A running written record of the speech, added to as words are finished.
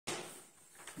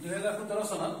2017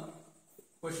 চনত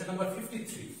question number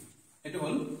 53 এটো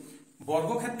হল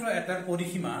বর্গক্ষেত্র এটার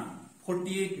পরিসীমা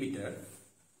 48 মিটার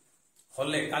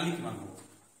হলে কালি কিমান হবে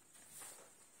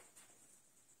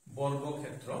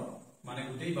বর্গক্ষেত্র মানে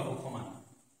গোটেই বাহু সমান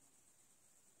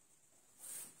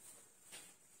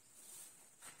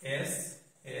S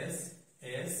S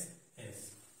S S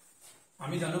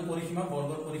আমি জানো পরিসীমা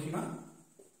বৰ্গৰ পরিসীমা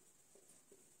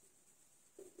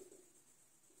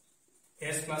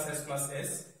S plus S plus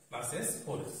S plus S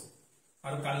 4S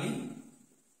और काली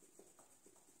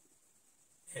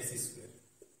S square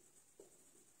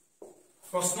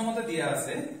प्रश्न मते दिया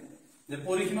আছে যে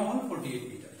পরিসীমা হল 48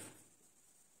 মিটার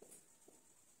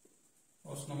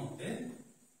প্রশ্ন মতে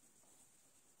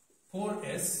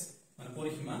 4S মানে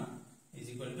পরিসীমা is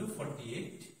equal to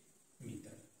 48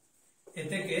 মিটার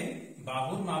এতেকে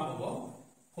বাহুর মাপ হবে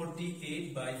 48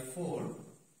 by 4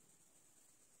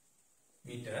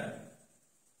 মিটার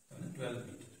 12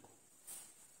 মিটার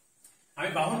আমি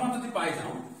বাহুর মান যদি পাই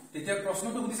যাও তেতিয়া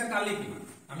প্রশ্নটো সুধিছে কালি কিমান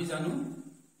আমি জানো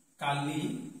কালি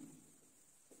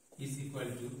is equal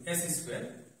to S square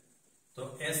তো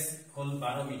S হল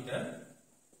 12 মিটার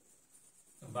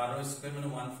 12 স্কয়ার মানে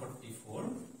 144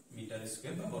 মিটার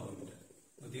স্কয়ার বা বর্গ মিটার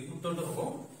যদি উত্তরটো হবে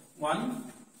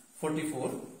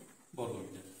 144 বর্গ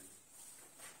মিটার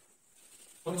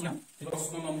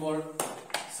প্রশ্ন নম্বর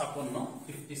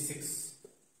 56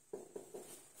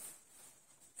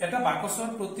 এটা বাকসৰ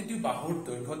প্ৰতিটো বাহুৰ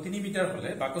দৈৰ্ঘ্য 3 মিটাৰ হলে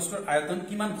বাকসৰ আয়তন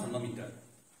কিমান ঘন মিটাৰ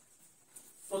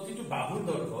প্ৰতিটো বাহুৰ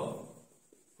দৈৰ্ঘ্য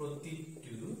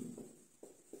প্ৰতিটো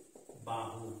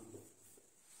বাহু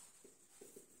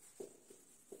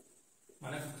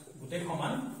মানে গোটেই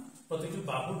সমান প্ৰতিটো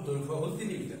বাহুৰ দৈৰ্ঘ্য হল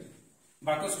 3 মিটাৰ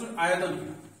বাকসৰ আয়তন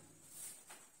কিমান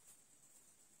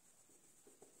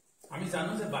আমি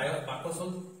জানো যে বাকস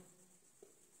হল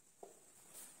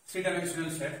 3 ডাইমেনশনাল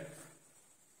শেপ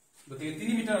গতিকে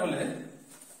 3 মিটার হলে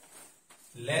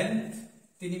লেন্থ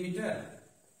 3 মিটার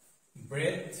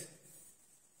ব্রেথ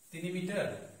 3 মিটার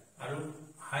আর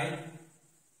হাইট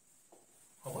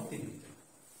হবে 3 মিটার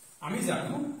আমি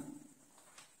জানো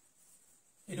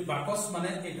এটো বাকস মানে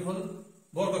এটো হল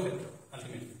বর্গক্ষেত্র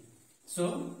আলটিমেটলি সো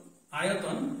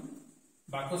আয়তন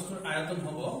বাকসৰ আয়তন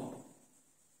হবে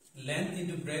length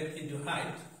into breadth into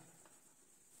height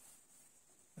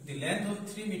the length hall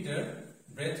 3 metre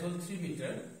breadth hall 3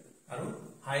 metre আৰু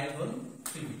হাইট হল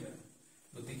 3 মিটাৰ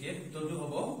গতিকে উত্তৰটো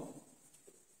হ'ব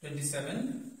 27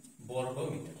 বৰ্গ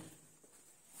মিটাৰ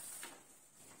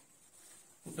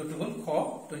উত্তৰটো হল খ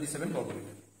 27 বৰ্গ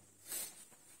মিটাৰ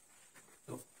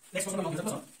তো নেক্সট প্ৰশ্ন নম্বৰ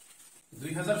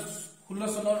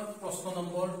 2016 চনৰ প্ৰশ্ন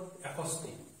নম্বৰ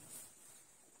 61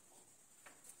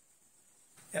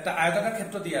 এটা আয়তাকাৰ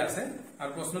ক্ষেত্ৰ দিয়া আছে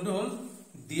আৰু প্ৰশ্নটো হল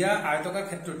দিয়া আয়তাকাৰ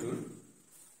ক্ষেত্ৰটোৰ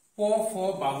প ফ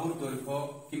বাহুৰ দৈৰ্ঘ্য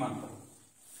কিমান হ'ব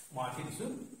মই আঁকি দিছো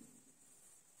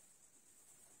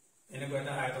এনেকৈ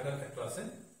এটা আয়তাকাৰ ক্ষেত্ৰ আছে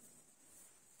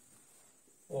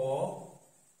প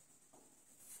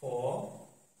ফ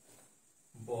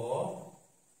ব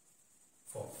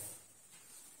ফ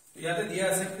ইয়াতে দিয়া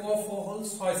আছে প ফ হল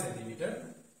 6 সেন্টিমিটার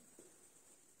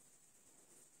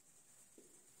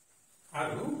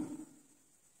আৰু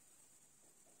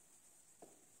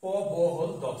প ব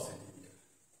হল 10 সেন্টিমিটাৰ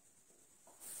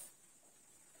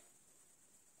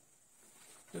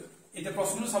এটা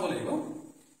প্ৰশ্নটো চাব লাগিব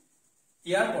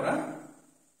ইয়াৰ পৰা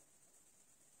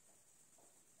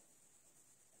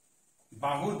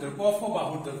বাহুৰ দৈৰ্ঘ্য প ফ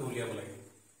বাহুৰ দৈৰ্ঘ্য উলিয়াব লাগে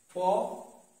প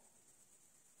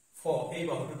ফ এই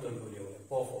বাহুৰ দৈৰ্ঘ্য উলিয়াব লাগে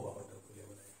প ফ বাহুৰ দৈৰ্ঘ্য উলিয়াব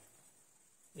লাগে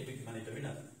এটো কি মানে এটা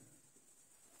বিনা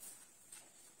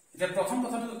এটা প্ৰথম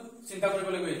কথাটো চিন্তা কৰিব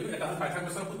লাগিব এটো এটা হল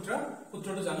পাইথাগোৰাছৰ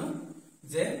সূত্ৰটো জানো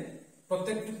যে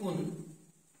প্ৰত্যেকটো কোণ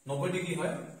 90 ডিগ্ৰী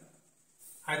হয়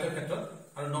আয়তৰ ক্ষেত্ৰত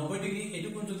আৰু 90 ডিগ্ৰী এটো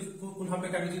কোণ যদি কোণ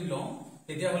সাপেক্ষে আমি যদি লওঁ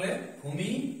তেতিয়া হলে ভূমি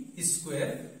স্কয়াৰ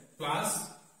প্লাস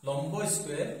লম্ব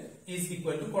square is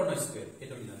equal to Karna square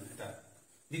এটো মিলান এটা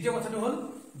দ্বিতীয় কথাটো হল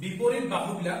বিপৰীত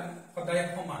বাহুবিলাক সদায়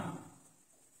সমান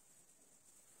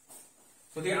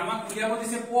যদি আমাক উলিয়াব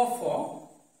দিছে প ফ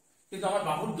কিন্তু আমাৰ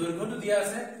বাহুৰ দৈৰ্ঘ্যটো দিয়া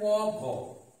আছে প ভ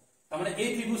তাৰ মানে এই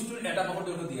ত্ৰিভুজটোৰ এটা বাহুৰ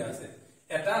দৈৰ্ঘ্য দিয়া আছে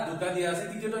এটা দুটা দিয়া আছে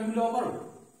তৃতীয়টো আমি লব পাৰো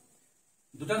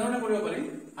দুটা ধৰণে কৰিব পাৰি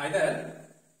আইদাৰ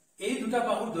এই দুটা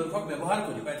বাহুৰ দৈৰ্ঘ্যক ব্যৱহাৰ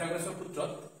কৰি পাইথাগোৰাছৰ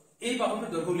সূত্ৰত এই বাহুটো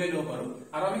দৈৰ্ঘ্য উলিয়াই লব পাৰো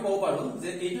আৰু আমি ক'ব পাৰো যে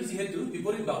এইটো যেহেতু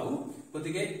বিপৰীত বাহু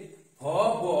গতিকে ভ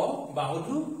ব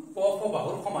বাহুটো প ফ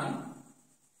বাহুৰ সমান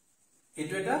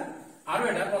এইটো এটা আৰু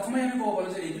এটা প্ৰথমে আমি ক'ব পাৰো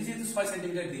যে এইটো যেহেতু 6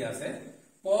 সেন্টিমিটাৰ দিয়া আছে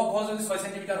প ভ যদি 6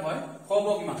 সেন্টিমিটাৰ হয় ভ ব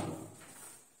কিমান হ'ব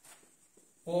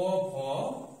প ভ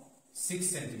 6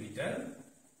 সেন্টিমিটাৰ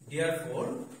therefore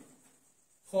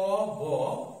ভ ব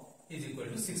is equal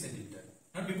to 6 সেন্টিমিটার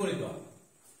আর বিপরীত বাহু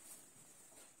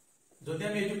যদি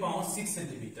আমি এটো পাও 6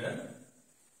 সেন্টিমিটার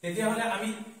তেতিয়া হলে আমি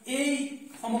এই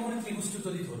সমকোণী ত্রিভুজটো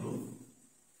যদি ধৰু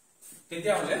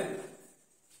তেতিয়া হলে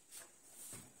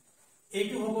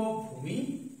এইটো হ'ব ভূমি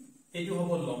এইটো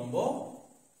হ'ব লম্ব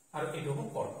আৰু এইটো হ'ব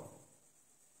কৰ্ণ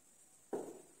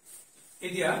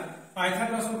এতিয়া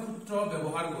পাইথাগোৰাছৰ সূত্ৰ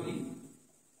ব্যৱহাৰ কৰি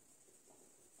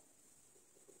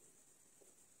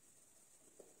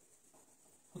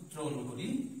সূত্ৰ অনুসৰি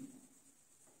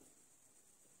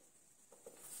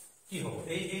কি হ'ব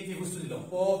এই ত্ৰিভুজটো দিল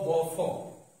প ব ফ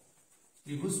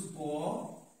ত্ৰিভুজ প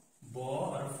ব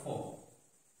আৰু ফ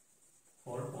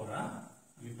ফৰ পৰা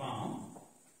আমি পাওঁ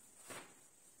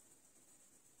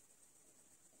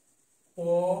প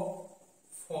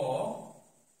ফ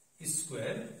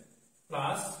স্কয়ার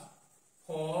প্লাস ফ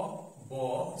ব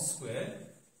স্কয়ার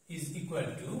is equal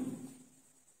to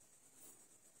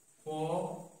প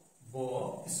ব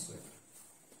স্কয়ার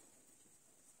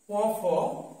প ফ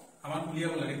আমার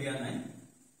উলিয়াব লাগে দিয়া নাই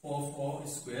প ফ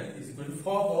স্কয়ার is equal to প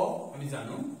ব আমি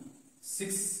জানো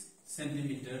 6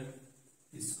 সেন্টিমিটার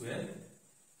স্কয়ার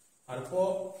আর প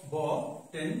ব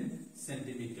 10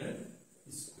 সেন্টিমিটার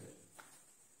স্কয়ার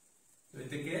তো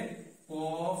এটাকে প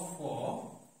ফ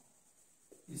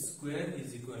square is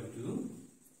equal to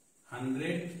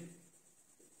 100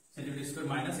 centimetre square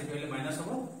minus এটা হলে মাইনাস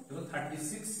হবে তো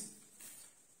 36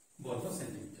 বর্গ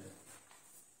সেন্টিমিটার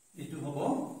এটু হবে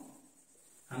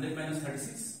 100 minus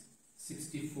 36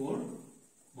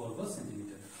 64 বর্গ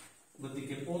সেন্টিমিটার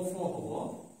গতিকে প ফ হবে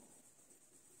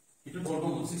এটু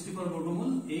বর্গমূল 64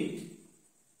 বর্গমূল 8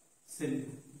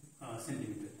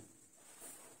 সেন্টিমিটার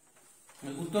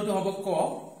উত্তরটো হবে ক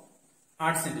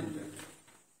 8 সেন্টিমিটার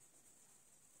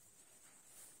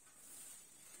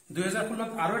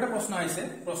 2016 আৰু এটা প্ৰশ্ন আহিছে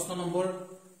প্ৰশ্ন নম্বৰ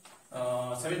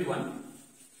 71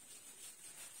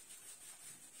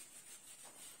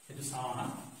 এটো চাও না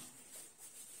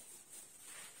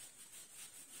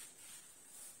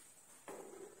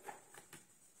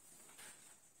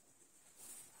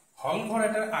হল ঘৰ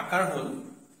এটাৰ আকাৰ হল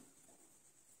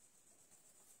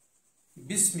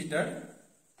 20 মিটাৰ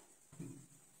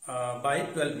বাই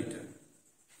 12 মিটাৰ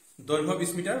দৈৰ্ঘ্য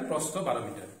 20 মিটাৰ প্ৰস্থ 12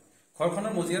 মিটাৰ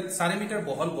ঘৰখনৰ মজিয়াত 4 মিটাৰ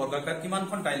বহল বৰ্গাকাৰ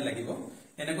কিমানখন টাইল লাগিব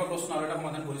এনেকুৱা প্ৰশ্ন আৰু এটা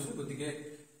সমাধান কৰিছো গতিকে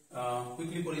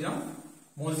কুইকলি কৰি যাও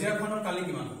মজিয়াখনৰ কালি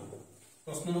কিমান হ'ব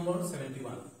প্ৰশ্ন number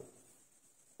 71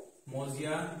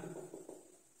 মজিয়াখনৰ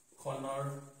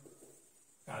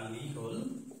Kali hall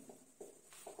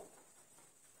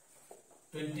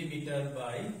 20 metre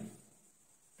by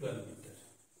 12 metre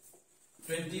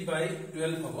 20 by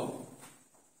 12 হবো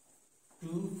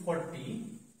 240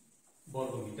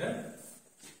 বর্গ মিটার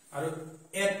আর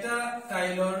এটা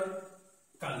টাইলর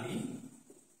কালি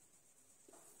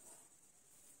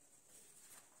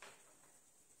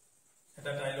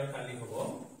হবো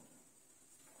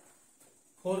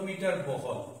 4 মিটার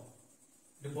বহল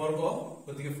বর্গ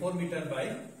গতিকে 4 মিটার by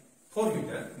 4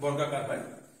 মিটার বর্গাকার হয়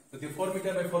যদি 4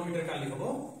 মিটার বাই 4 মিটার কালি হবো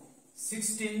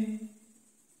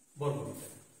 16 বর্গ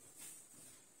মিটার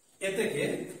এতেকে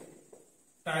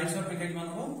টাইলসৰ সংখ্যা কিমান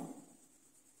হবো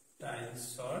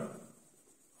টাইলসৰ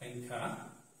সংখ্যা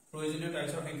প্ৰয়োজনীয়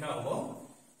টাইলসৰ সংখ্যা হবো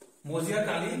মজিয়া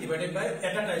কালি ডিভাইডেড বাই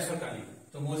এটা টাইলসৰ কালি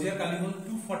তো মজিয়া কালি হল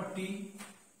 240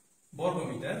 বৰ্গ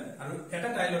মিটাৰ আৰ এটা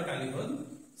টাইলৰ কালি হল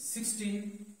 16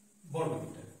 বৰ্গ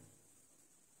মিটাৰ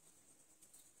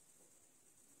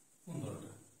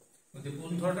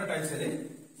 15টা টাইলসেৰে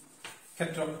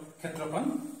ক্ষেত্ৰখন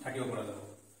থাকিব পৰা যাব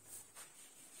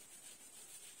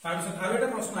তাৰপিছত আৰু এটা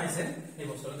প্ৰশ্ন আহিছে এই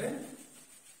বছৰতে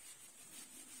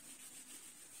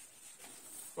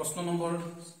প্ৰশ্ন নম্বৰ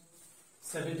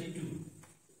 72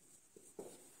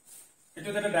 এটো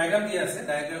এটা ডায়াগ্ৰাম দিয়া আছে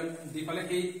ডায়াগ্ৰাম দি পালে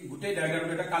কি গোটেই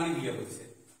ডায়াগ্ৰামটো এটা কালি দিয়া হৈছে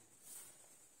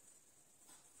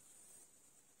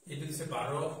এটো দিছে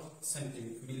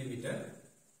 12 millimetre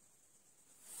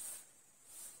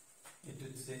it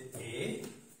is a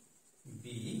b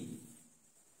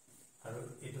and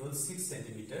it was 6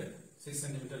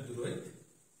 centimeter doorit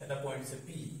eta point is p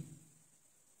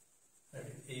and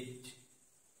 8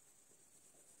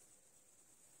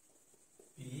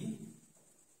 p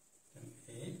and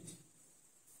 8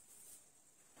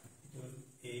 it was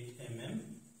 8 mm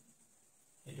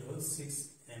it was 6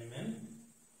 mm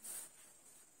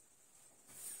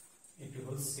it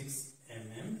was 6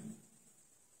 mm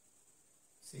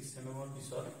 6 mm or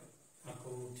pisor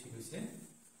আকৌ ঠিক হৈছে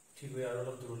ঠিক হৈ আৰু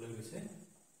অলপ দূৰলৈ গৈছে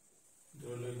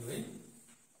দূৰলৈ গৈ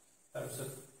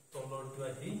তাৰপিছত তলৰটো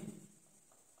আহি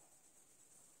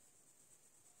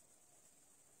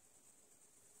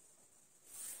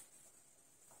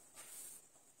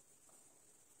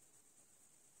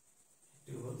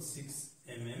এটো হ'ল 6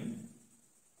 mm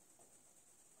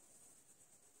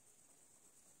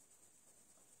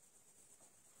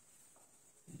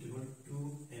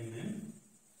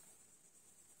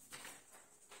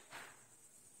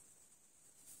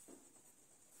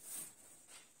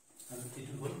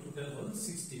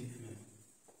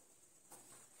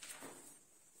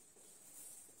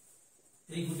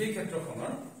এই গুটেই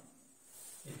ক্ষেত্ৰখনৰ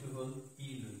এটো হল ই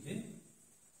লৈকে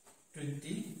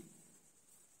 20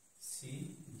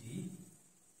 CD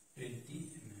 20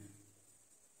 mm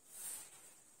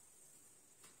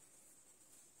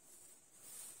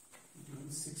এটো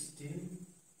 16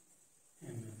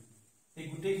 mm এই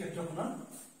গুটেই ক্ষেত্ৰখনৰ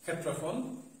ক্ষেত্ৰফল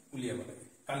উলিয়াব লাগে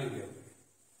কালি উলিয়াব লাগে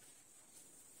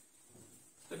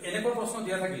তো এনেকুৱা প্ৰশ্ন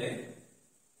দিয়া থাকিলে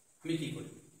আমি কি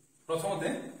কৰিম প্ৰথমতে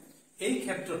এই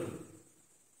ক্ষেত্ৰটো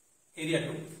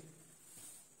এৰিয়াটো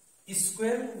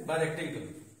স্কয়াৰ বা ৰেক্টেঙ্গল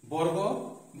বৰ্গ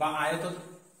বা আয়তত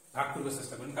ভাগ কৰিব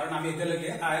চেষ্টা কৰিম কাৰণ আমি এতিয়ালৈকে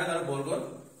আয়ত আৰু বৰ্গৰ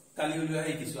কালি উলিওৱা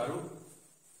শিকিছো আৰু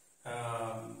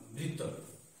বৃত্ত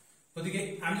গতিকে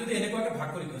আমি যদি এনেকুৱাকে ভাগ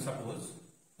কৰি দিওঁ সাপোজ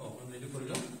আমি এইটো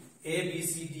কৰিলো A B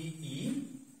C D E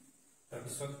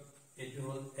তাৰপিছত এইটো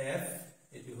হল F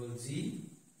এইটো হল G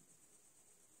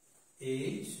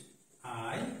H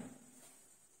I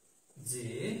J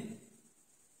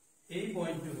এই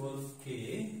পয়েন্টটো হল K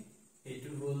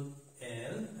এইটো হল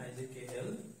L I J K L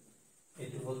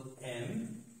এইটো হল M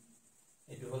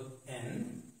এইটো হল N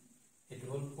এইটো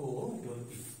হল O এইটো হল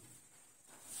P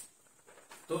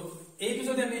তো এইটো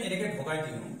যদি আমি এনেকে ভগাই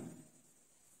দিও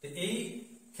তে এই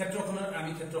ক্ষেত্ৰখনৰ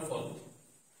আমি ক্ষেত্ৰফল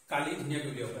কালি ধুনিয়া কৰি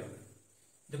উলিয়াব পাৰিম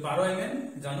যে 12 mm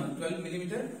জানো 12 mm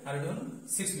আৰু হল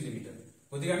 6 mm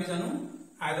গতিকে আমি জানো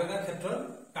আয়তাকাৰ ক্ষেত্ৰৰ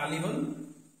কালি হল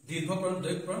দীৰ্ঘকৰণ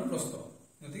দৈৰ্ঘ্যকৰণ প্ৰস্থ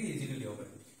গতিকে ইজিলি উলিয়াব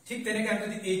পাৰিম ঠিক তেনেকৈ আমি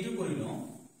যদি এইটো কৰি লওঁ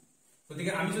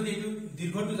গতিকে আমি যদি এইটো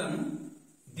দীৰ্ঘটো জানো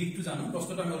দিকটো জানো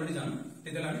প্ৰস্থটো আমি অলৰেডি জানো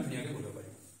তেতিয়ালে আমি ধুনিয়াকৈ কৰিব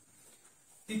পাৰিম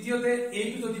তৃতীয়তে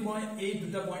এইটো যদি মই এই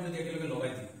দুটা পয়েন্ট যদি একেলগে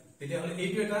লগাই দিম তেতিয়া হলে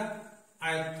এইটো এটা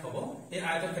আয়ত হ'ব এই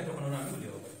আয়তৰ ক্ষেত্ৰখনৰ আমি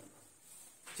উলিয়াব পাৰিম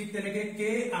ঠিক তেনেকৈ K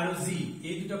আৰু G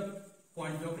এই দুটা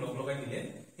পয়েন্টক লগাই দিলে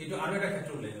এইটো আৰু এটা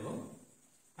ক্ষেত্ৰ উলাই যাব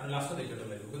আৰু লাষ্টত এইটো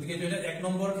উলাই যাব গতিকে এইটো এটা 1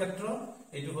 নম্বৰ ক্ষেত্ৰ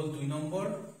এইটো হল 2 নম্বৰ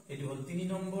এইটো হল 3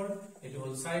 নম্বৰ এইটো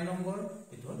হল 4 নম্বৰ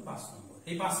এইটো হল 5 নম্বৰ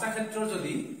এই পাঁচটা ক্ষেত্ৰৰ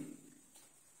যদি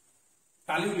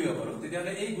কালি উলিয়াব পাৰো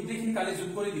তেতিয়াহলে এই গুটেইখিনি কালি যোগ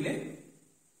কৰি দিলে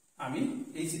আমি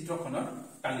এই চিত্ৰখনৰ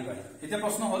কালি পাই এতিয়া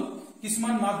প্ৰশ্ন হল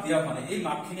কিছুমান মাপ দিয়া মানে এই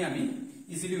মাপখিনি আমি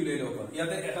ইজিলি উলিয়াই লব পাৰো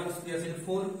ইয়াতে এটা বস্তু দিয়া আছে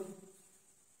 4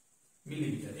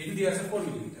 মিলিমিটাৰ এটো দিয়া আছে 4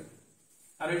 মিলিমিটাৰ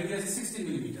আৰু এটো দিয়া আছে 16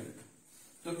 মিলিমিটাৰ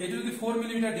তো এটো যদি 4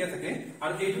 মিলিমিটাৰ দিয়া থাকে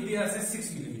আৰু এটো দিয়া আছে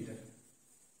 6 মিলিমিটাৰ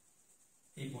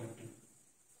এই পয়েন্টটো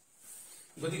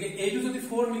গতিকে এইটো যদি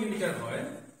 4 মিলিমিটাৰ হয়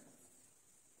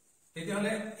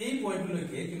তেতিয়াহলে এই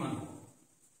পয়েন্টলৈকে কিমান হ'ব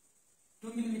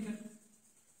 2 মিলিমিটাৰ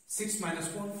 6 minus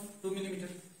 4 2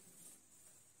 মিলিমিটাৰ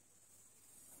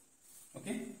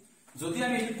ওকে যদি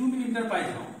আমি এই 2 মিলিমিটাৰ পাই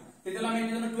যাও তেতিয়াহলে আমি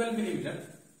এটো 12 মিলিমিটাৰ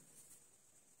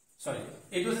সরি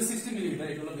এটো আছে 16 মিলিমিটার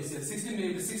এটো হলো বেশি 16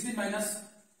 মিলিমিটার 16 minus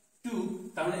 2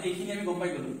 তার মানে এইখিনি আমি গম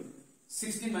পাই গলো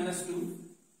 16 minus 2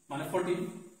 মানে 14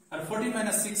 আর 14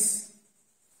 minus 6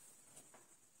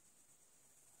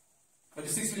 ওই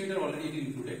 6 মিলিমিটার অলরেডি ইট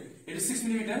ইনক্লুডেড এটা 6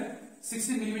 millimetre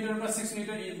 16 millimetre plus 6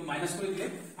 millimetre minus করে দিলে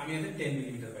আমি এতে 10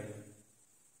 মিলিমিটার পাই যাব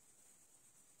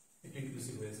এটা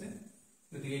ইনক্লুসিভ হয়েছে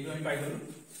গতিকে এইটো আমি পাই গলো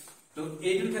তো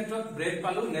এইটোৰ ক্ষেত্ৰত ব্রেড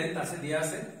পালো লেন্থ আছে দিয়া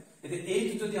আছে এতে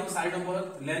এইটো যদি আমি 4 নম্বৰত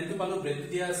লেন্থটো পালো ব্ৰেডটো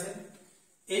দিয়া আছে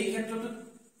এই ক্ষেত্ৰটো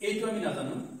এইটো আমি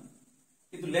নাজানো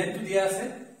কিন্তু লেন্থটো দিয়া আছে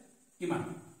কিমান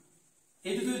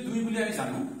এইটো যদি 2 বুলি আমি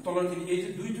জানো তলৰ খিনি এই যে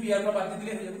 2 টো ইয়াৰ পৰা বাদ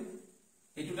দিলে হৈ যাব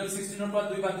এই টোটাল 16 ৰ পৰা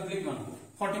 2 বাদ দিলে কিমান হ'ব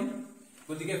 14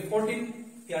 গতিকে 14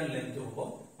 ইয়াৰ লেন্থটো হ'ব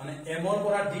মানে m ৰ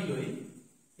পৰা d লৈ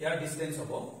ইয়াৰ ডিসটেন্স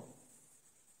হ'ব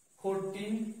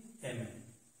 14 mm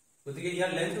গতিকে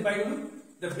ইয়াৰ লেন্থটো পাই গলো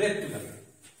the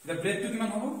breadth টো কিমান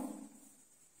হ'ব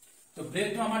তো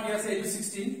breadth টো আমাৰ দিয়া আছে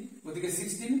 16 গতিকে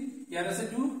 16 ইয়াৰ আছে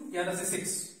 2 ইয়াৰ আছে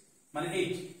 6 মানে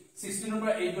 8 16 ৰ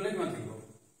পৰা 8 গলে কিমান থাকিব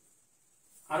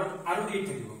আৰু 8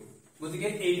 থাকিব গতিকে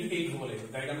 8 হ'ব লাগিব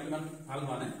ডায়াগ্ৰাম কিমান ভাল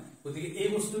মানে গতিকে এই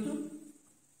বস্তুটো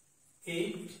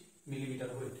 8 মিলিমিটাৰ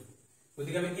হ'ব এইটো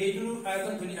গতিকে আমি এইটো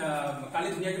আয়তন কালি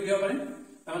ধুনিয়া কৰি দিব পাৰিম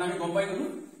তাৰমানে আমি গম পাই গলো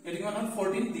এটো কিমান হ'ল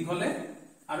 14 দীঘলে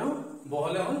আৰু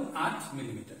বহলে হ'ল 8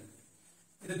 মিলিমিটাৰ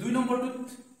এটা 2 নম্বৰটোত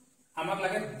আমাক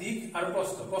লাগে দিক আৰু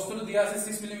প্ৰস্থটো দিয়া আছে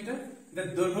 6 মিলিমিটাৰ এটা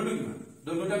দৈৰ্ঘ্যটো কিমান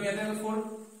দৈৰ্ঘ্যটো আমি ইয়াতে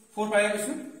 4 পাই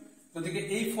গৈছো গতিকে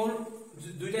এই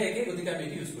 4 দুইটা একে গতিকে আমি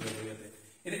এটি ইউজ কৰিব ইয়াতে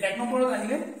এটা 1 নম্বৰত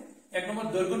আহিলে 1 নম্বৰ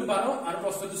দৈৰ্ঘ্যটো 12 আৰু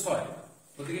প্ৰস্থটো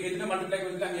 6 গতিকে এই দুটা মাল্টিপ্লাই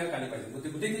কৰি দিলে আমি ইয়াৰ কালি পাই যাম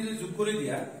গতিকে গোটেইখিনি যদি যোগ কৰি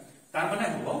দিয়া তাৰ মানে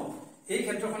হ'ব এই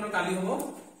ক্ষেত্ৰখনৰ কালি হ'ব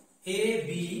a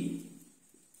b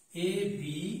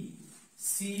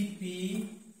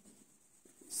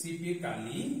cp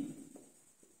Kali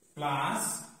plus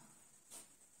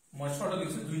মই শৰ্ট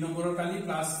লিখছো 2 নম্বৰৰ কালি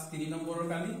প্লাস 3 নম্বৰৰ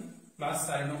কালি প্লাস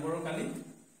 4 নম্বৰৰ কালি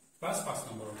প্লাস 5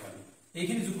 নম্বৰৰ কালি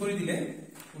এইখিনি যোগ কৰি দিলে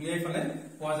উলিয়াই ফেলে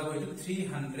পোৱা যাব এইটো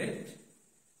 300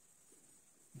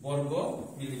 বৰ্গ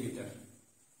মিলিমিটাৰ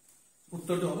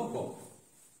উত্তৰটো হ'ব ক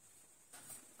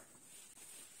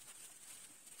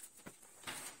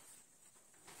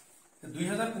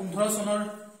 2015 চনৰ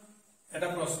এটা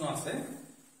প্ৰশ্ন আছে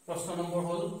প্ৰশ্ন নম্বৰ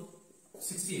হল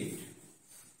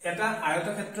 68 এটা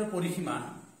আয়তক্ষেত্ৰৰ পৰিসীমা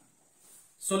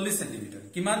 40 সেন্টিমিটাৰ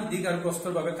কিমান দিক আৰু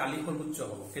প্ৰস্থৰ বাবে কালি সৰ্বোচ্চ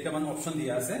হ'ব কেইটামান অপচন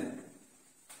দিয়া আছে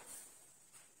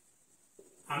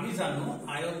আমি জানো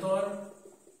আয়তৰ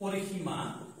পৰিসীমা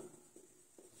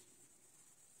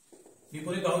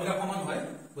বিপরীত বাহুগুলো সমান হয়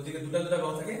গতিকে দুটা দুটা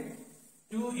বাহু থাকে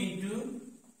 2 ইনটু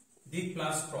দিক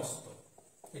প্লাস প্রস্থ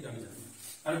এটা আমি জানি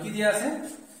আর কি দিয়া আছে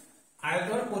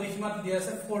আয়তৰ পৰিসীমা দিয়া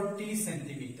আছে 40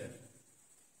 সেন্টিমিটাৰ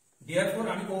therefore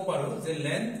আমি কব পাৰো যে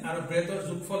লেন্থ আৰু ব্ৰেথৰ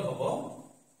যোগফল হ'ব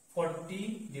 40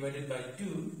 divided by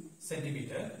 2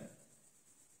 সেন্টিমিটাৰ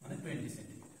মানে 20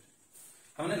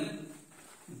 সেন্টিমিটাৰ মানে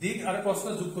দিক আৰু প্ৰস্থ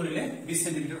যোগ কৰিলে 20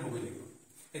 সেন্টিমিটাৰ হ'ব লাগিব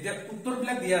এতিয়া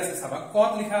উত্তৰবিলাক দিয়া আছে চাবা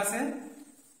কত লিখা আছে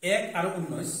 1 আৰু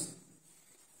 19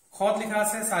 খত লিখা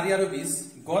আছে 4 আৰু 20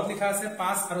 গত লিখা আছে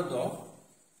 5 আৰু 10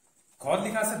 ঘত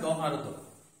লিখা আছে 10 আৰু 10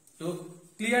 তো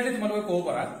ক্লিয়াৰলি তোমালোকে ক'ব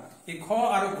পাৰা এই খ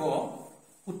আৰু গ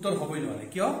উত্তৰ হ'বই নোৱাৰে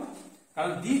কিয়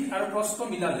কাৰণ দিক আৰু প্ৰস্থ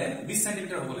মিলালে 20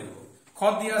 সেন্টিমিটাৰ হ'ব লাগিব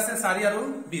খত দিয়া আছে 4 আৰু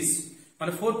 20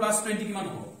 মানে 4 + 20 কিমান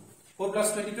হ'ব 4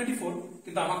 + 20 24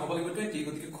 কিন্তু আমাক হ'ব লাগিব 20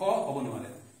 গতিকে খ হ'ব নোৱাৰে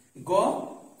গ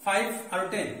 5 আৰু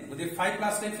 10 গতিকে 5 +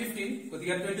 10 15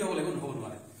 গতিকে 20 হ'ব লাগিব নহ'ব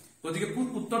নোৱাৰে গতিকে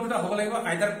উত্তৰটা হ'ব লাগিব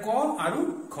আইদাৰ ক আৰু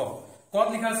খ কত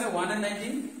লিখা আছে 1 and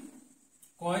 19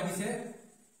 কয় দিছে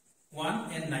 1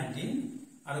 and 19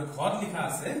 আৰু ঘত লিখা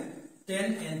আছে 10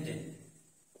 and 10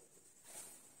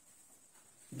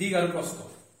 দিক আৰু প্ৰস্থ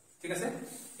ঠিক আছে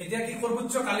এতিয়া কি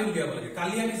সৰ্বোচ্চ কালি উলিয়াব লাগে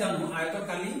কালি আমি জানো আয়তৰ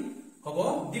কালি হ'ব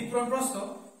দিক পূৰণ প্ৰস্থ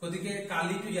গতিকে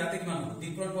কালিটো ইয়াতে কিমান হ'ব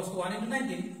দিক পূৰণ প্ৰস্থ 1 into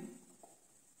 19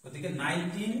 গতিকে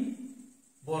 19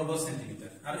 বৰ্গ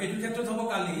সেন্টিমিটাৰ আৰু এইটো ক্ষেত্ৰত হ'ব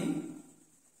কালি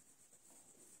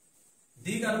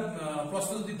দিক আৰু প্ৰস্থ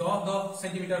যদি 10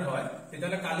 সেন্টিমিটাৰ হয়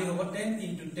তেতিয়ালে কালি হ'ব 10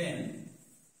 into 10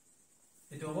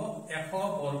 এটো হ'ব 100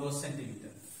 বৰ্গ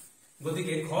সেন্টিমিটাৰ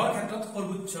গতিকে ঘৰ ক্ষেত্ৰত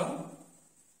সৰ্বোচ্চ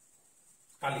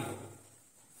কালি হ'ব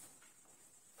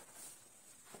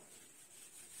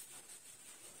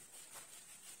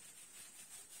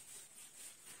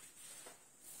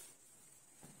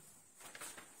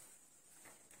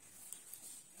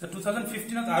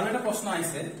 2015 আৰু এটা প্ৰশ্ন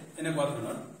আহিছে এনেকুৱা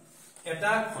ধৰণৰ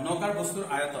এটা ঘনকাৰ বস্তুৰ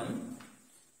আয়তন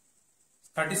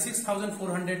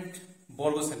 36400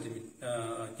 বর্গ সেন্টিমিটার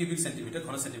কিউবিক সেন্টিমিটার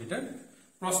ঘন সেন্টিমিটার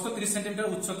প্রস্থ 30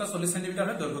 সেন্টিমিটার উচ্চতা 40 সেন্টিমিটার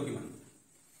হয় দৈর্ঘ্য কিমান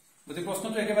গতি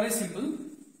প্রশ্নটো একেবারে সিম্পল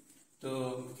তো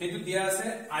সেইটো দিয়া আছে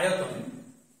আয়তন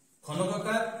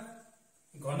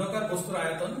ঘনকার বস্তুর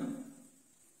আয়তন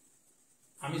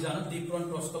আমি জানো দিক পূরণ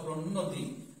প্রস্থ পূরণ নতি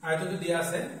আয়তনটো দিয়া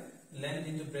আছে length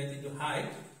into breadth into height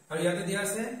আৰু ইয়াতে দিয়া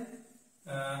আছে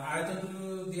আয়তনটো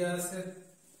দিয়া আছে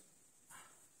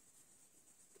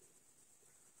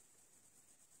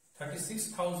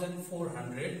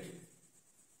 36400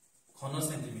 ঘন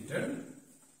সেন্টিমিটার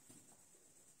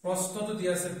প্রস্থটো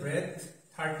দিয়া আছে ব্রেথ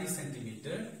 30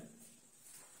 সেন্টিমিটার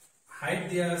হাইট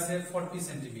দিয়া আছে 40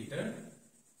 সেন্টিমিটার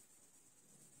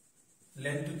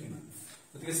লেন্থটো কিমান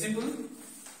গতিকে সিম্পল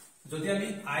যদি আমি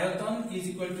আয়তন is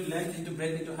equal to length into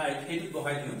breadth into height এইটো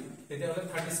বহাই দিও তেতিয়া হলে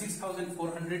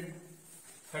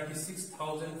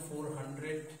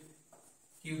 36400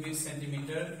 cubic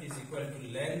centimeter is equal to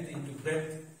length into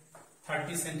breadth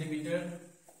 30 centimeter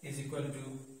is equal to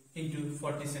into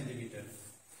 40 centimeter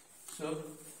so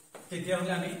তেতিয়া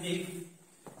হলে আমি এই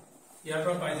ইয়াৰ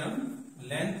পৰা পাই যাম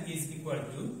length is equal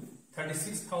to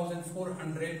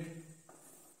 36400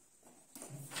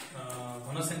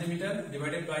 ঘন centimetre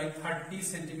divided by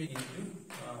 30 centimeter into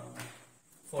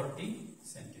 40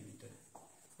 centimeter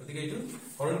গতিকে এইটো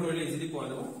হৰণ কৰিলে ইজিলি পোৱা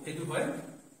যাব এইটো হয়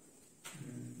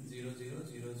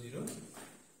 0000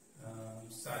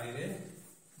 4 ৰে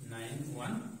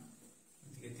 91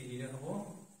 গতিকে 3 ৰে হ'ব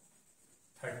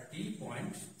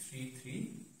 30.33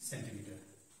 সেন্টিমিটাৰ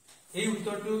এই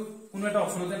উত্তৰটো কোনো এটা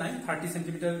অপচনতে নাই 30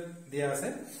 সেন্টিমিটার দিয়া আছে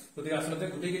গতিকে আসলে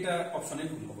গোটেই কেইটা অপচনে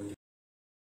ভুল হ'ব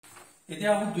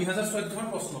এতিয়া আমি 2014 ৰ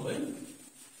প্ৰশ্ন লৈ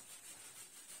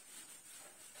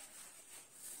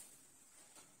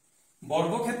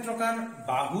বৰ্গক্ষেত্ৰকাৰ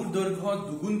বাহুৰ দৈৰ্ঘ্য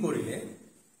দুগুণ কৰিলে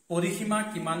পৰিসীমা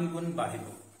কিমান গুণ বাঢ়িব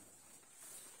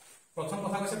প্ৰথম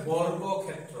কথা কৈছে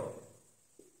বৰ্গক্ষেত্ৰ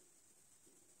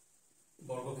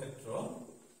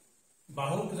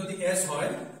বাহু যদি s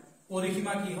হয়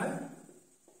পৰিসীমা কি হয়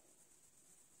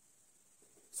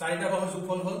চাৰিটা বাহুৰ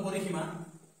যোগফল হ'ল পৰিসীমা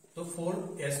তো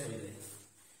 4s হৈ যায়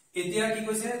এতিয়া কি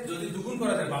কৈছে যদি দুগুণ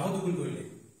কৰা যায় বাহু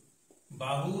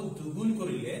দুগুণ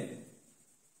কৰিলে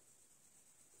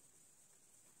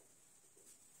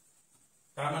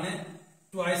তাৰ মানে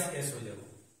টুৱাইস s হৈ যাব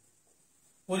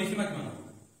পৰিসীমা কিমান হ'ব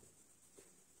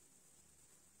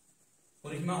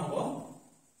পৰিসীমা হ'ব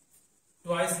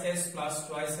twice s plus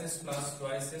twice s plus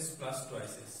twice s plus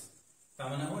twice s তার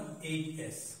মানে হল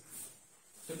 8s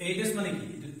তো 8s মানে কি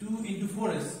 2 into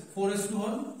 4s 4s টু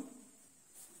হল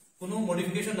কোনো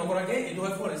মডিফিকেশন নকৰাকে এটো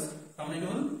হয় 4s তার মানে এটো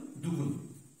হল দুগুণ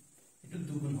এটো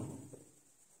দুগুণ হ'ব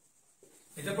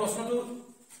এটা প্রশ্নটো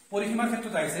পরিসীমার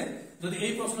ক্ষেত্ৰত আইছে যদি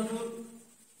এই প্ৰশ্নটো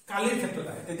কালিৰ ক্ষেত্ৰত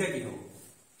আহে তেতিয়া কি হ'ব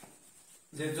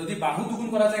যে যদি বাহু দুগুণ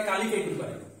করা যায় কালি কে গুণ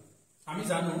পারে আমি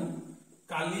জানো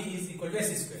কালি is equal to s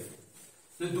square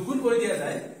যদি দুগুণ করে দিয়া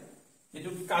যায় এটো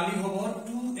কালি হ'ব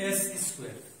 2s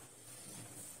square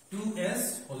 2s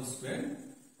whole square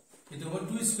এটো হ'ব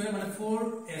 2 স্কয়ার মানে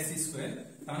 4s স্কয়ার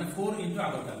তার মানে 4 ইনটু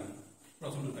আগৰ কালি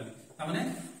প্ৰথমটো কালি তাৰ মানে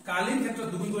কালিৰ ক্ষেত্ৰত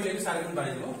দুগুণ কৰিলে এটো 4 গুণ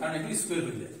বাঢ়ি যাব কাৰণ এটো স্কয়াৰ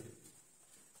হৈ যায়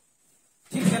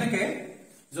ঠিক তেনেকে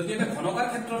যদি এটা ঘনকাৰ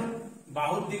ক্ষেত্ৰত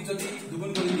বাহুৰ দিক যদি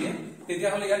দুগুণ কৰি দিয়ে তেতিয়া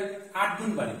হলে ইয়াত 8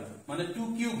 গুণ বাঢ়িব মানে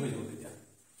 2 কিউব হৈ যাব তেতিয়া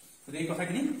তো এই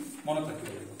কথাখিনি মনত ৰাখিব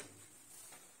লাগিব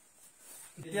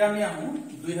এতিয়া আমি আহো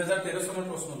 2013 চনৰ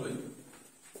প্ৰশ্নলৈ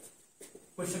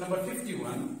কোৱেশ্চন নম্বৰ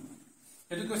 51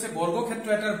 এটো কৈছে বৰ্গক্ষেত্ৰ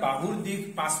এটাৰ বাহুৰ দিক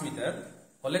 5 মিটাৰ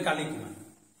হলে কালি কিমান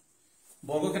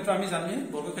বৰ্গক্ষেত্ৰ আমি জানো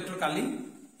বৰ্গক্ষেত্ৰৰ কালি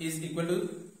ইজ ইকুয়াল টু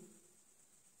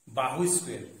বাহু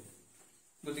স্কয়াৰ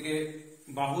গতিকে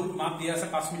বাহুৰ মাপ দিয়া আছে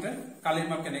 5 মিটাৰ কালিৰ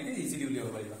মাপ কেনেকে ইজিলি উলিয়াব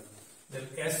পাৰিবা যে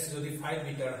s যদি 5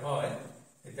 মিটাৰ হয়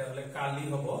এটা হলে কালি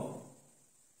হ'ব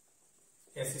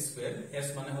s স্কয়াৰ s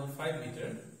মানে হল 5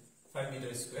 মিটাৰ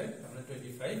স্কয়াৰ মানে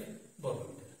 25 বৰ্গ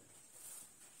মিটাৰ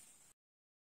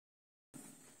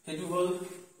এটো হল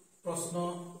প্ৰশ্ন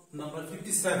নম্বৰ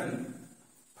 57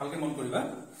 ভালকে মন কৰিবা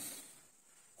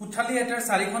কুঠালি এটাৰ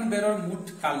চাৰিখন বেৰৰ মুঠ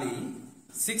কালি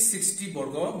 660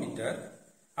 বৰ্গ মিটাৰ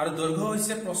আৰু দৈৰ্ঘ্য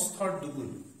হৈছে প্ৰস্থৰ দুগুণ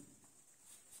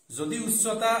যদি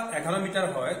উচ্চতা 11 মিটাৰ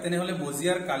হয় তেনেহলে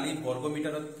মজিয়াৰ কালি বৰ্গ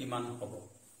মিটাৰত কিমান হ'ব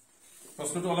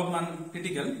প্ৰশ্নটো অলপমান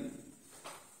ক্ৰিটিক্যাল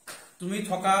তুমি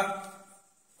থকা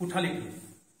কুঠালিটো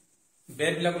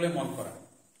বেৰ বিলাকলৈ মন কৰা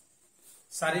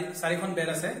চাৰিখন বেৰ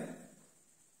আছে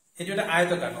এটো এটা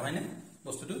আয়তকাৰ নহয় নে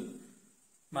বস্তুটো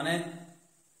মানে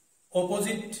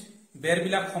অপোজিট বেৰ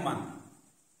বিলাক সমান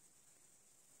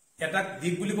এটা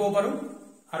দিক বুলি ক'ব পাৰো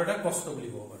আৰু এটা প্ৰস্থ বুলি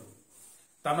ক'ব পাৰো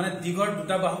তাৰ মানে দিগৰ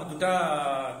দুটা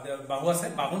বাহু আছে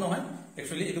বাহু নহয়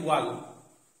একচুয়ালি এটো ওয়াল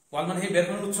মানে এই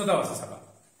বেৰখনৰ উচ্চতা আছে চাবা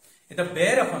এটা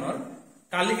বেৰ এখনৰ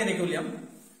কালি কেনেকৈ উলিয়াম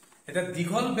এটা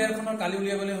দীঘল বেৰখনৰ কালি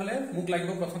উলিয়াবলৈ হলে মুখ লাগিব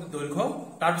প্ৰথমতে দৈৰ্ঘ্য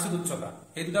তাৰ পিছত উচ্চতা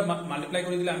এই দুটা মাল্টিপ্লাই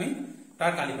কৰি দিলে আমি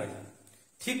তাৰ কালি পাই যাম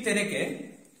ঠিক তেনেকে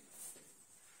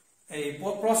এই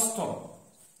প্ৰস্থ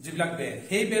যিবিলাক বেৰ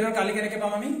সেই বেৰৰ কালি কেনেকৈ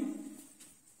পাম আমি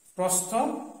প্ৰস্থ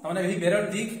মানে এই বেৰৰ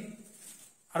দিক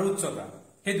আৰু উচ্চতা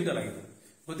সেই দুটা লাগিব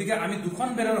গতিকে আমি দুখন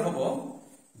বেৰৰ হ'ব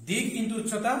দিক ইনটু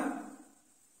উচ্চতা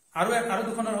আৰু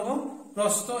দুখনৰ হ'ব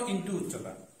প্ৰস্থ ইনটু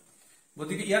উচ্চতা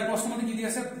গতিকে ইয়াৰ প্ৰশ্নটো কি দি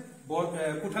আছে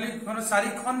কোঠালিখনৰ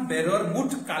চাৰিখন বেৰৰ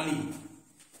মুঠ কালি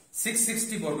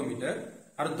 660 বৰ্গ মিটাৰ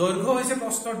আৰু দৈৰ্ঘ্য হৈছে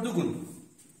প্ৰস্থৰ দুগুণ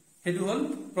হেতু হল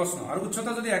প্ৰশ্ন আৰু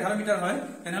উচ্চতা যদি 11 মিটাৰ হয়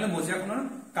তেনেহলে মজিয়াখনৰ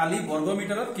কালি বৰ্গ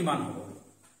মিটাৰত কিমান হ'ব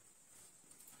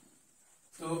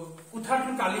তো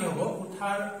কোঠাটোৰ কালি হ'ব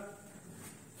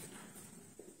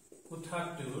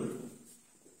কোঠাটোৰ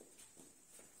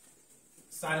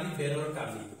চাৰি বেৰৰ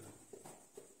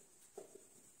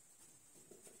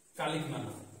কালি কিমান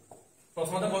হ'ব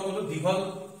প্ৰথমতে মই কলো দীঘল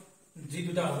যি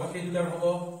দুটা হ'ব সেই দুটাৰ হ'ব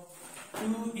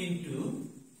 2 ইনটু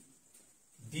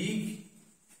দিক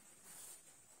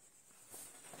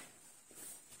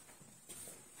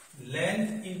লেন্থ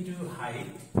ইনটু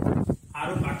হাইট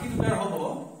আৰু বাকি দুটাৰ হ'ব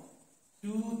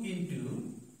 2 ইনটু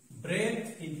ব্ৰেথ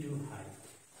ইনটু হাইট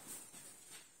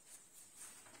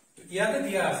তো ইয়াতে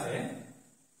দিয়া আছে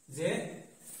যে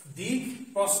দিক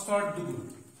প্ৰস্থৰ দুগুণ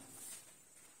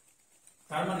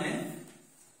তাৰ মানে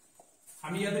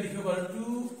আমি ইয়াতে লিখিব পাৰো 2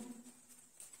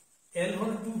 L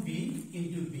হল 2b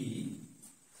into b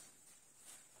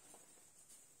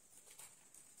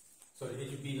sorry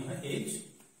h b নহয় h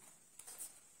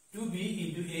 2b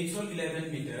into h হল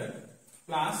 11 metre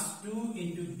plus 2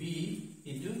 into b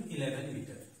into 11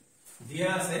 metre দিয়া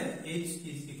আছে h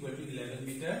is equal to 11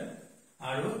 metre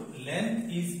আৰু length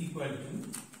is equal to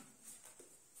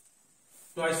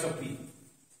twice of b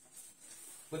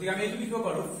গতিকে আমি এটো লিখিব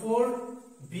পাৰো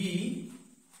 4b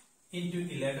into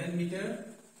 11 meter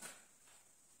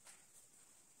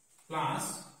plus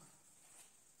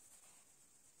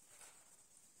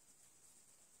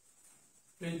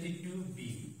 22b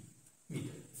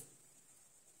meter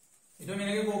এটা আমি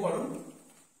এনেকৈ ক'ব পাৰো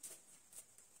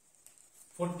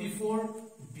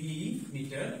 44b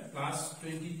meter plus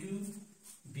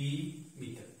 22b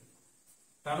meter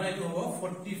তাৰ মানে এটো হ'ব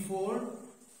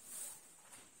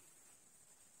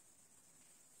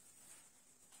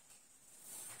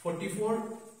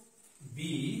 44b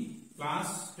plus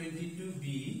 22b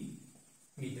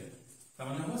meter. তার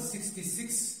মানে হবে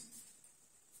 66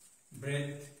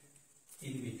 breadth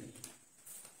in meter.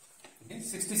 Okay,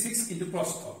 66 into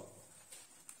প্রস্থ.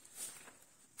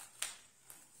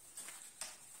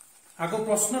 আগো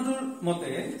প্রশ্নটোর মতে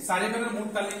চারিবারের মোট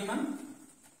কালি কিমান?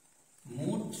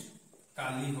 মোট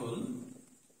কালি হল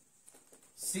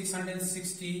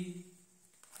 660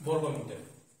 বর্গ মিটার।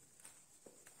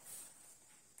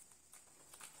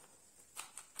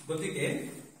 গতিকে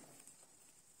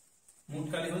মোট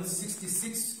কালি হল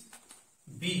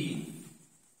 66b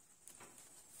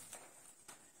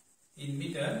in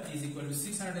meter is equal to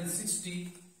 660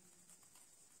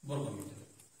 বর্গ মিটার।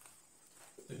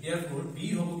 তো therefore b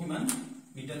হবো কিমান?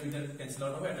 মিটার মিটার ক্যান্সেল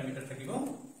আউট হবে, এটা মিটার থাকিব।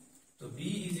 তো b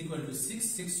is equal to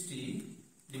 660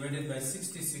 divided by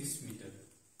 66 metre,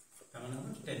 তার মানে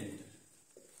হবে 10 মিটার।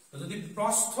 তো যদি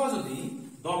প্রস্থ যদি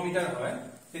 10 মিটার হয়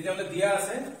তাহলে দিয়া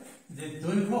আছে যে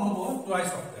দৈর্ঘ্য হবো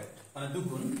twice of that, মানে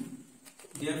দুগুণ।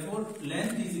 therefore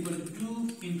length is equal to 2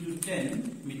 into 10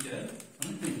 metre,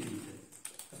 মানে 20 মিটার।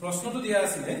 প্রশ্নটো দিয়া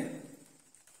আছে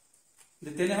যে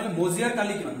তেনেহলে মজিয়ার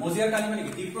কালি কিমান? মজিয়ার কালি মানে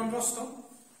কি? দ্বিপ্রণ প্রস্থ।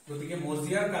 গতিকে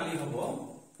মজিয়ার কালি হবো,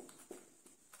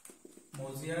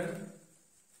 মজিয়ার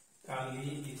কালি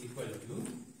is equal to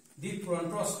দ্বিপ্রণ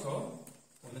প্রস্থ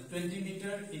মানে 20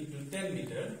 metre into 10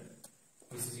 metre,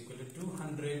 which is equal to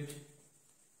 200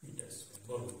 meters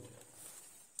বর্গ মিটার।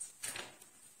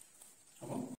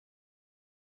 হবো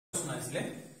প্রশ্ন আসলে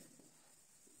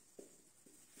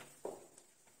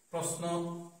প্রশ্ন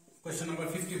কোয়েশ্চন নাম্বার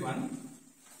 51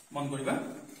 মন করিবা।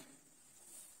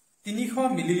 300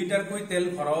 মিলিলিটাৰ কৈ তেল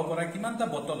ভৰাব পৰা কিমানটা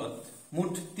বটলত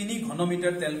মুঠ 3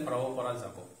 ঘনমিটাৰ তেল ভৰাব পৰা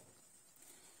যাব?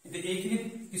 এতে এইখিনি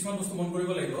কিছুমান বস্তু মন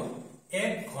কৰিব লাগিব।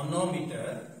 1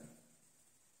 ঘনমিটাৰ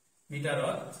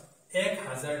মিটাৰত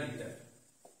 1000 লিটাৰ,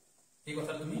 এই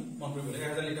কথা তুমি মন কৰিব লাগিব।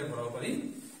 1000 লিটাৰ ভৰাব পাৰি।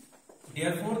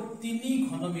 therefore 3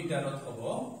 ঘনমিটাৰত হ'ব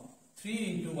 3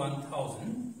 into 1000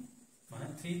 মানে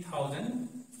 3000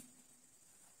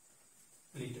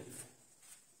 লিটাৰ।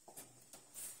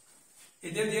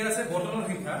 এটা দিয়া আছে বটলৰ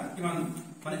সংখ্যা কিমান,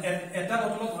 মানে এটা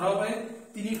বটলত ভৰাব পাৰি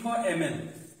 300 ml।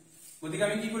 গতিকে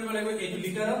আমি কি কৰিব লাগিব? এইটো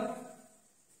লিটাৰত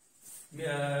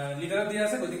দিয়া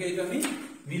আছে, গতিকে এইটো আমি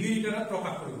মিলিলিটাৰত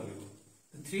প্ৰকাশ কৰিব লাগিব।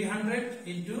 300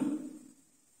 into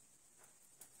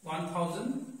 1000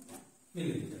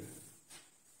 মিলিলিটাৰ।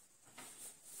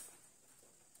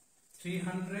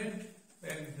 300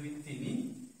 1 2 3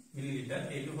 মিলিলিটাৰ,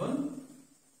 এইটো হল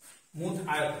মুঠ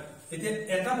আয়তন। এতিয়া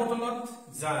এটা বটলত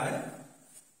যায়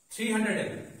 300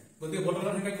 ml, গতিকে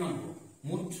বটলৰ সংখ্যা কিমান হ'ব?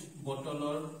 মুঠ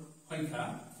বটলৰ সংখ্যা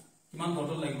কিমান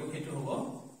বটল লাগিব সেইটো হ'ব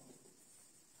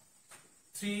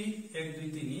 3 1 2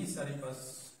 3 4 5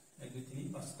 1 2 3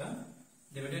 5টা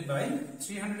divided by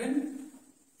 300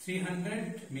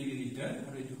 মিলিলিটাৰ,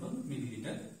 আৰু এইটো হ'ল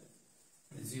মিলিলিটাৰ।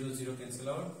 0 0 cancel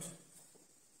out,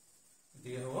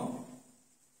 দিয়ে হ'ব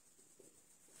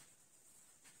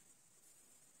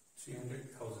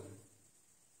 300,000,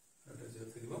 এটা 0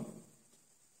 থাকিব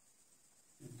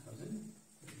 1000,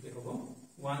 দিয়ে হ'ব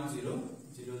 10000,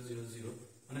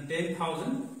 মানে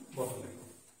 10,000 বটল লাগিব।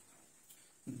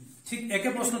 ঠিক একে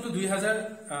প্ৰশ্নটো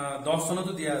 2010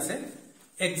 চনতো দিয়া আছে,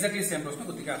 এক্স্যাক্টলি সেম প্ৰশ্ন।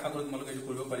 গতিকে আশা কৰো তোমালোকে এইটো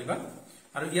কৰিব পাৰিবা।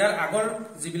 আৰু ইয়াৰ আগৰ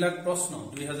যিবিলাক প্ৰশ্ন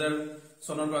 2000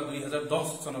 চনৰ পৰা 2010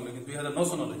 চনলৈকে 2009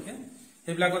 চনলৈকে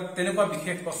সেইবিলাকত তেনেকুৱা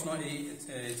বিশেষ প্ৰশ্ন এই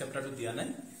চেপ্টাৰটো দিয়া নাই।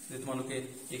 যে তোমালোকে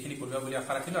এইখিনি কৰিবা বুলি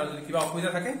আশা ৰাখিলো। আৰু যদি কিবা অসুবিধা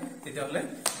থাকে তেতিয়াহ'লে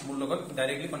মোৰ লগত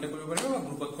ডাইৰেক্টলি কন্টেক্ট কৰিব পাৰিবা বা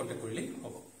গ্ৰুপত কন্টেক্ট কৰিলেই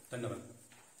হ'ব।